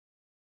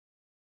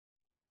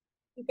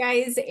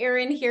Guys,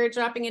 Erin here,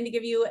 dropping in to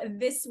give you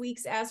this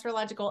week's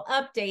astrological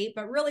update.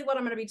 But really, what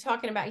I'm going to be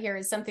talking about here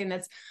is something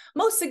that's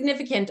most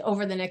significant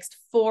over the next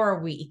 4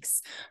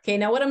 weeks. Okay,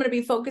 now what I'm going to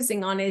be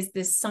focusing on is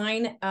the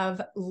sign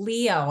of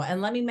Leo.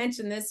 And let me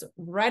mention this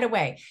right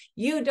away.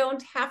 You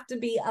don't have to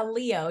be a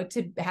Leo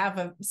to have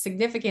a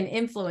significant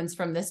influence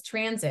from this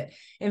transit.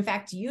 In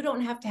fact, you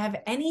don't have to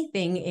have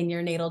anything in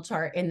your natal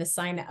chart in the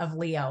sign of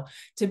Leo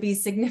to be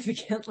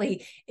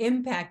significantly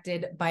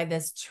impacted by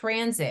this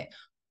transit.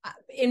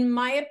 In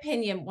my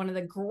opinion, one of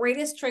the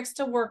greatest tricks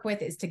to work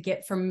with is to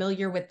get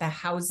familiar with the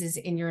houses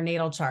in your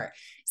natal chart.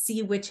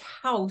 See which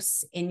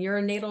house in your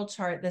natal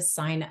chart the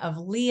sign of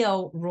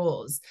Leo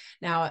rules.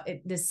 Now,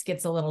 this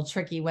gets a little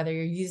tricky, whether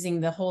you're using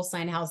the whole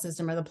sign house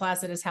system or the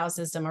Placidus house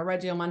system or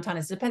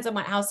Regiomontanus. Depends on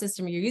what house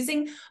system you're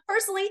using.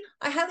 Personally,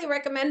 I highly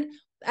recommend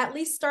at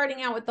least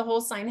starting out with the whole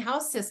sign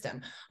house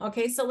system.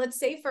 Okay, so let's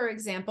say, for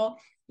example,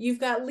 you've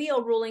got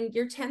Leo ruling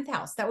your 10th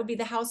house. That would be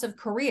the house of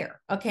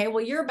career. Okay,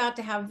 well, you're about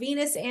to have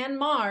Venus and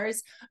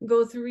Mars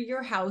go through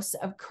your house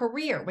of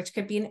career, which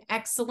could be an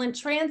excellent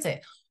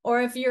transit. Or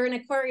if you're an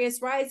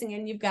Aquarius rising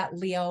and you've got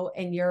Leo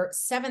in your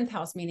 7th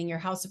house, meaning your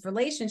house of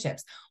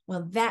relationships,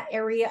 well, that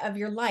area of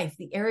your life,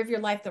 the area of your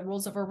life that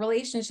rules over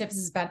relationships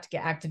is about to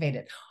get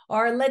activated.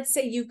 Or let's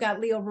say you've got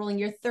Leo ruling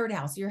your 3rd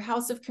house, your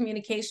house of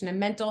communication and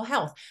mental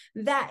health.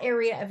 That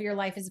area of your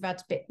life is about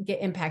to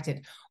get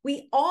impacted.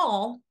 We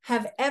all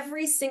have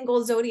every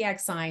single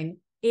zodiac sign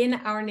in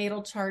our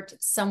natal chart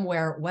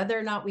somewhere, whether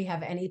or not we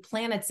have any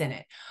planets in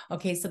it.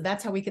 Okay, so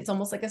that's how it's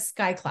almost like a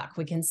sky clock.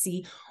 We can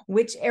see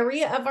which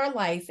area of our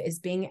life is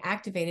being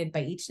activated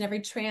by each and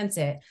every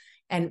transit.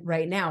 And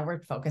right now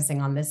we're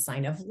focusing on this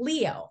sign of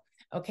Leo.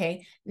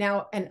 Okay,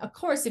 now, and of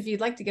course, if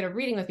you'd like to get a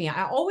reading with me,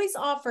 I always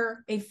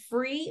offer a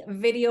free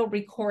video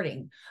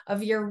recording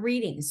of your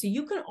reading. So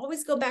you can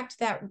always go back to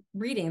that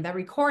reading, that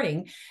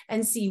recording,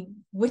 and see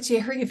which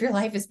area of your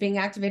life is being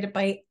activated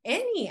by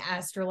any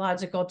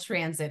astrological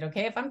transit.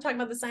 Okay, if I'm talking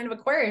about the sign of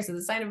Aquarius or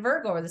the sign of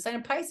Virgo or the sign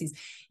of Pisces,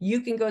 you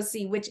can go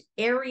see which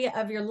area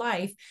of your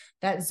life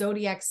that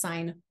zodiac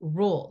sign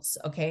rules.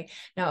 Okay,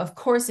 now, of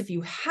course, if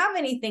you have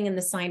anything in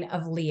the sign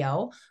of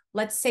Leo,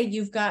 let's say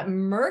you've got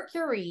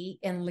Mercury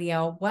in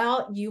Leo,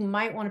 well, you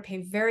might want to pay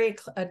very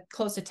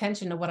close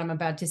attention to what I'm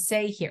about to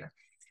say here.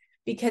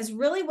 Because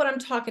really what I'm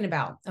talking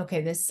about,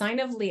 okay, this sign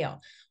of Leo,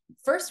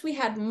 first we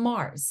had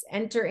Mars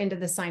enter into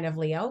the sign of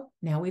Leo.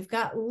 Now we've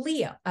got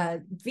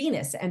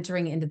Venus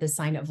entering into the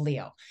sign of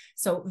Leo.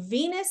 So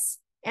Venus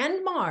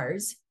and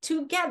Mars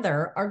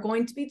together are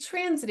going to be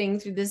transiting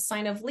through this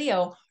sign of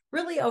Leo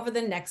really over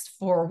the next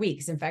 4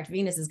 weeks. In fact,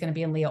 Venus is going to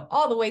be in Leo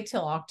all the way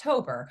till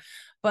October,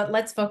 but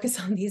let's focus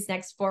on these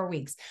next 4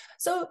 weeks.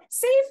 So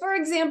say, for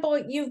example,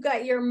 you've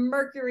got your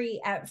Mercury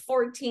at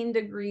 14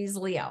 degrees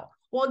Leo.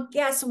 Well,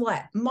 guess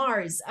what?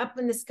 Mars up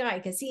in the sky,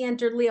 because he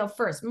entered Leo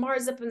first.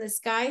 Mars up in the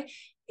sky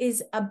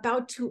is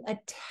about to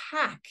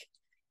attack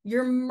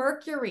your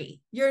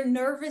Mercury, your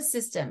nervous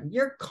system,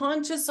 your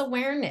conscious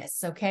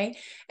awareness, okay?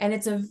 And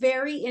it's a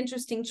very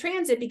interesting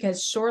transit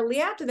because shortly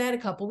after that, a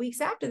couple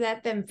weeks after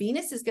that, then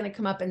Venus is going to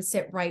come up and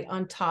sit right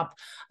on top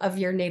of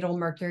your natal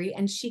Mercury,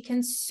 and she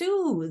can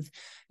soothe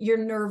your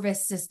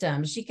nervous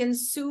system. She can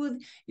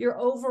soothe your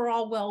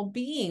overall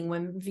well-being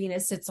when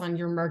Venus sits on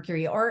your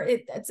Mercury, or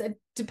it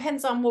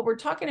depends on what we're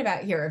talking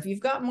about here. If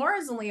you've got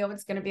Mars in Leo,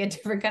 it's going to be a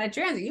different kind of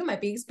transit. You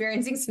might be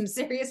experiencing some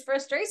serious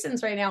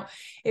frustrations right now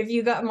if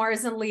you got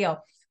Mars in Leo.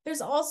 There's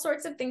all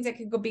sorts of things that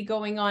could be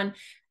going on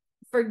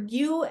for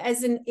you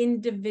as an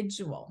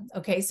individual.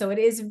 Okay, so it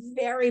is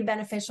very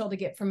beneficial to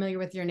get familiar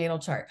with your natal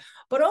chart.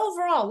 But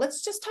overall,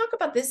 let's just talk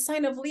about this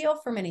sign of Leo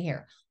for a minute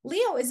here.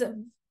 Leo is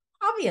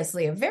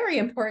obviously a very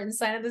important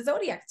sign of the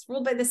zodiac. It's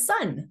ruled by the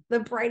sun,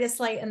 the brightest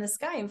light in the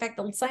sky. In fact,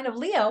 the sign of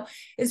Leo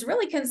is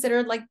really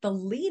considered like the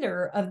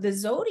leader of the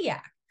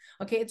zodiac.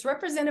 Okay, it's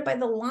represented by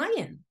the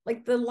lion,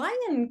 like the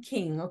Lion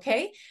King.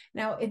 Okay,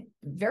 now it's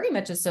very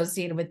much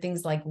associated with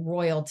things like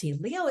royalty.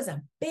 Leo is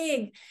a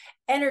big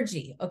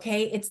energy.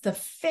 Okay, it's the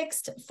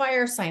fixed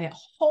fire sign. It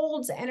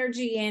holds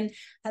energy in,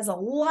 has a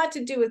lot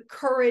to do with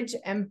courage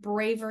and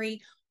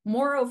bravery.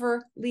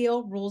 Moreover,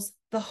 Leo rules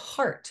the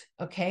heart.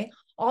 Okay,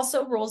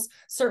 also rules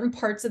certain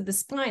parts of the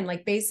spine,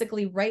 like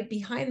basically right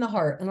behind the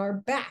heart and our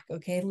back.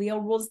 Okay, Leo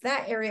rules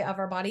that area of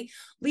our body.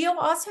 Leo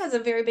also has a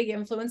very big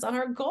influence on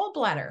our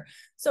gallbladder.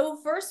 So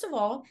first of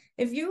all,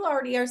 if you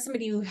already are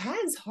somebody who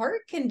has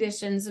heart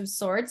conditions of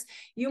sorts,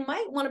 you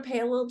might want to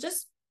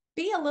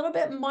be a little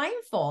bit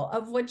mindful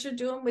of what you're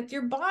doing with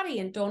your body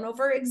and don't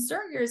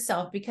overexert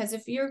yourself, because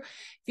if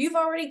you've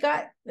already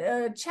got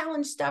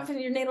challenge stuff in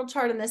your natal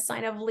chart and this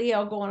sign of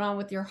Leo going on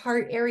with your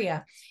heart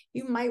area,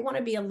 you might want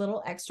to be a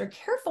little extra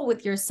careful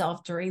with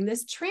yourself during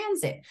this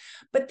transit.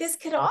 But this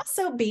could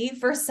also be,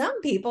 for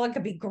some people, it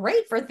could be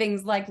great for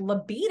things like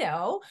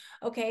libido.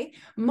 Okay,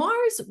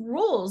 Mars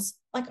rules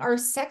like our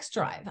sex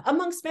drive,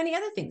 amongst many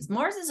other things.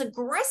 Mars is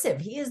aggressive.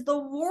 He is the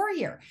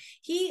warrior.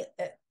 He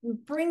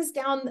brings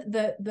down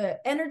the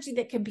energy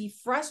that can be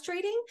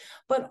frustrating,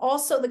 but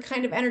also the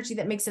kind of energy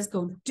that makes us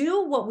go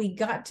do what we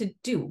got to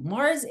do.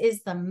 Mars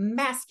is the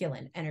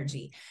masculine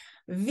energy.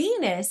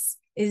 Venus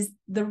is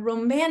the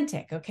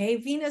romantic, okay?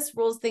 Venus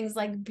rules things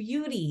like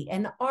beauty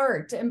and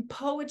art and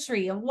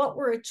poetry and what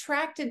we're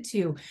attracted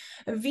to.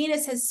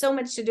 Venus has so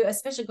much to do,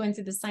 especially going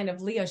through the sign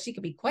of Leo. She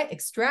could be quite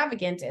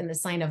extravagant in the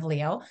sign of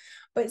Leo.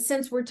 But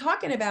since we're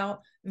talking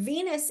about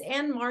Venus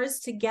and Mars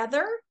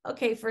together,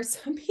 okay, for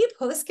some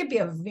people, this could be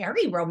a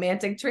very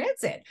romantic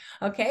transit,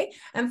 okay?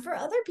 And for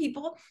other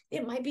people,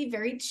 it might be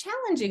very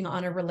challenging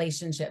on a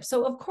relationship.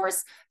 So of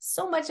course,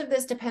 so much of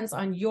this depends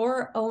on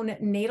your own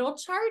natal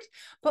chart,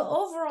 but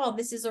overall,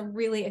 this is a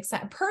really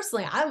exciting,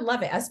 personally, I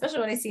love it,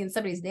 especially when I see in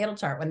somebody's natal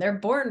chart, when they're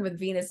born with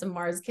Venus and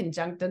Mars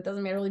conjunct, it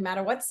doesn't really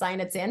matter what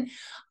sign it's in.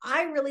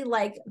 I really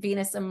like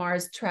Venus and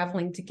Mars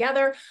traveling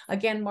together.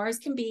 Again, Mars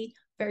can be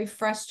very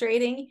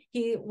frustrating.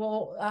 He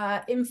will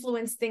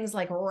influence things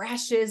like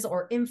rashes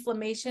or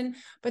inflammation,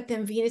 but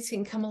then Venus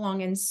can come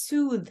along and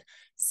soothe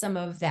some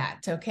of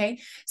that, okay?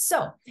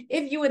 So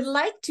if you would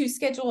like to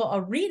schedule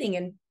a reading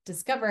and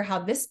discover how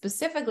this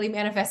specifically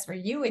manifests for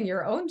you in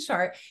your own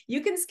chart, you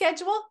can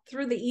schedule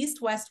through the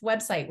East West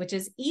website, which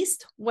is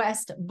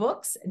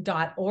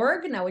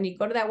eastwestbooks.org. Now, when you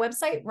go to that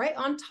website, right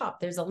on top,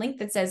 there's a link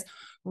that says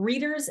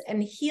Readers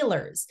and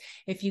Healers.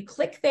 If you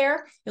click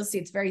there, you'll see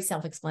it's very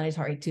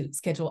self-explanatory to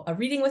schedule a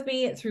reading with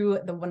me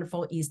through the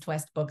wonderful East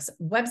West Books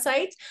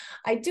website.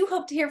 I do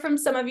hope to hear from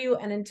some of you,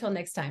 and until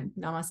next time,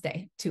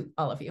 namaste to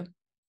all of you.